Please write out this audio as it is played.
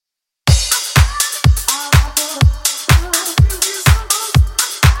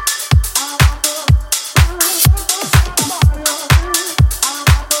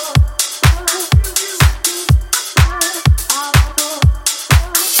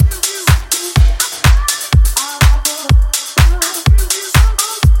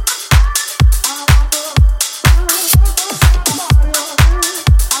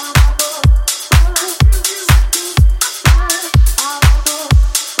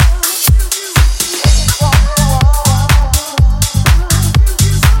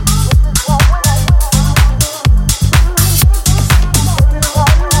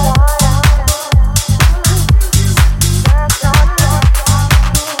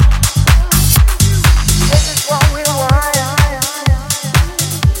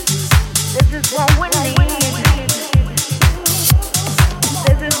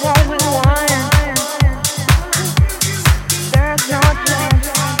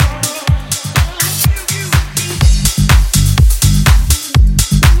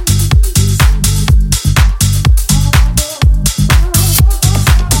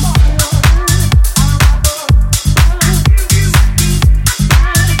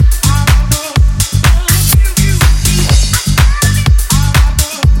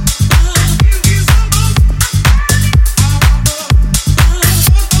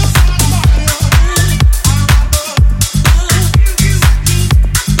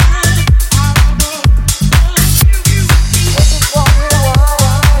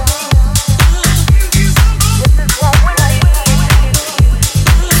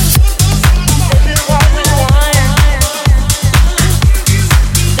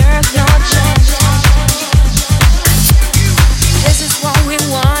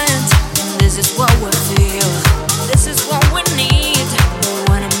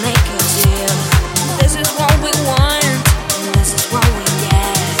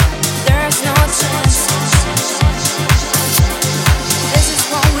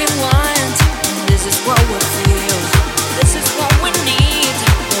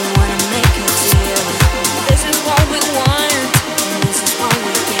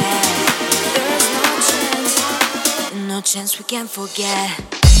chance we can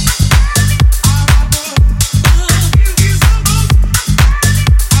forget.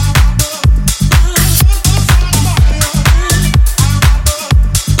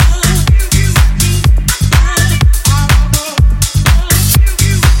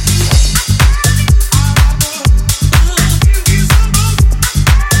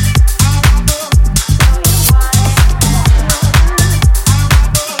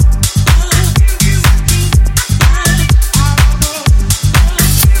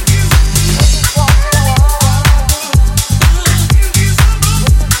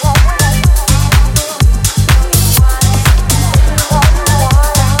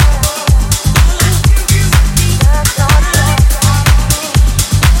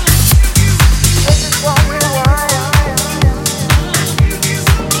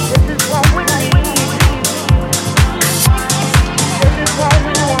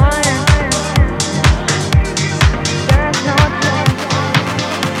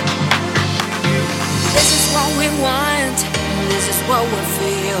 This is what we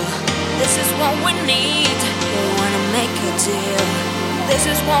feel. This is what we need. We wanna make a deal. This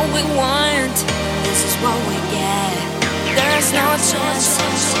is what we want. This is what we get. There's no chance.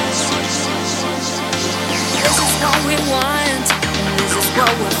 This is what we want. This is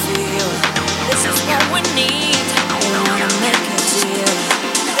what we feel. This is what we need. We wanna make a deal.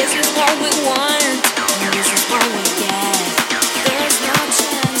 This is what we want. This is what we get. There's no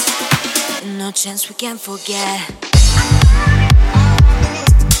chance. No chance we can forget.